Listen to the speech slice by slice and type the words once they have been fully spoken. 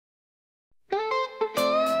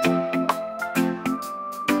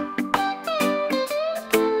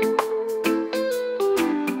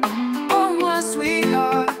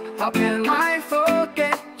How can I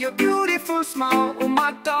forget your beautiful smile? Oh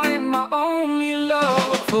my darling, my only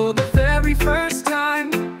love. For the very first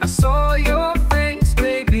time I saw your face,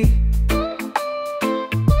 baby.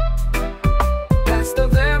 That's the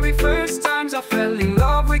very first times I fell in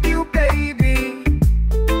love with you, baby.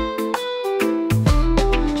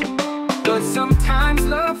 But sometimes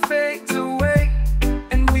love fades away,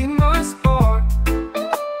 and we must part,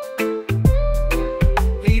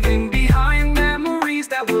 leaving behind memories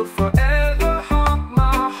that will forever haunt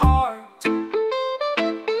my heart.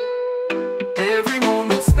 Every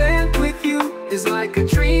moment spent with you is like a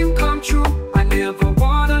dream come true. I never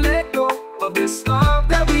wanna let go of this love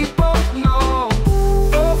that we both know.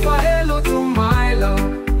 ʻOfahelotu, my love,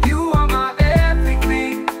 you are my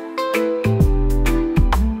everything.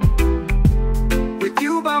 With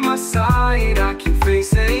you by my side, I can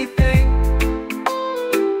face anything.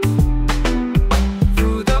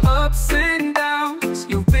 Through the ups and downs,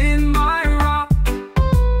 you've been my rock.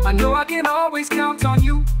 I know I can always count on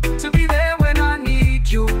you to be there when I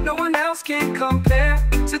need you. No one else can compare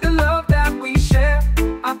to the love that we share.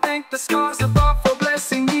 I thank the stars above for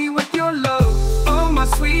blessing me with your love. Oh my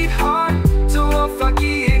sweetheart,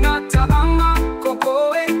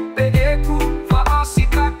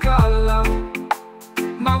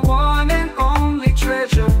 my one and only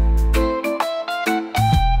treasure.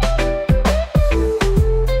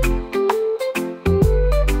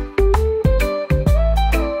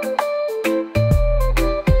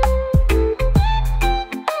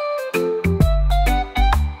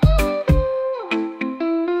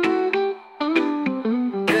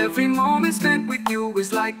 Every moment spent with you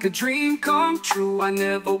is like a dream come true. I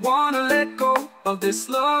never wanna let go of this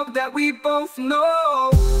love that we both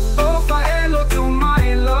know. ʻOfahelotu,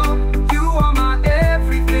 my love, you are my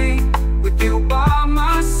everything. With you by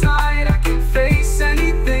my side, I can face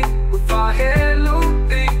anything.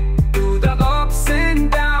 ʻOfahelotu, through the ups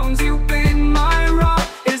and downs, you've been my rock.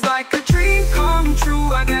 It's like a dream come true,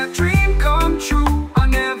 I that dream come true. I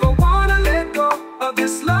never wanna let go of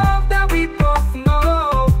this love that we both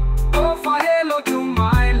know. ʻOfahelotu,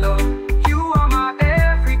 my love, you are my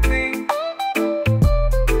everything.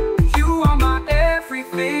 You are my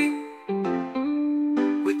everything.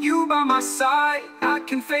 With you by my side, I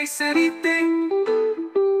can face anything.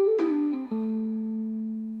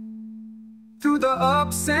 Through the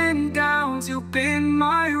ups and downs, you've been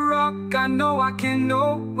my rock. I know I can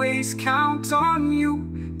always count on you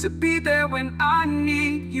to be there when I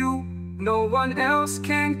need you. No one else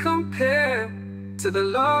can compare to the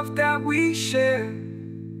love that we share.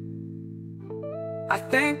 I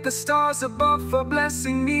thank the stars above for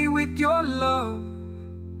blessing me with your love.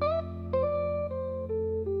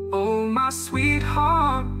 Oh my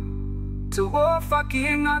sweetheart,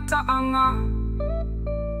 tuʻofakiʻataʻaga,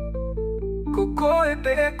 kokoe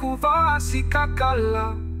peʻeku wāsikakala,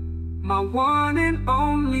 my one and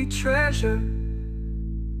only treasure.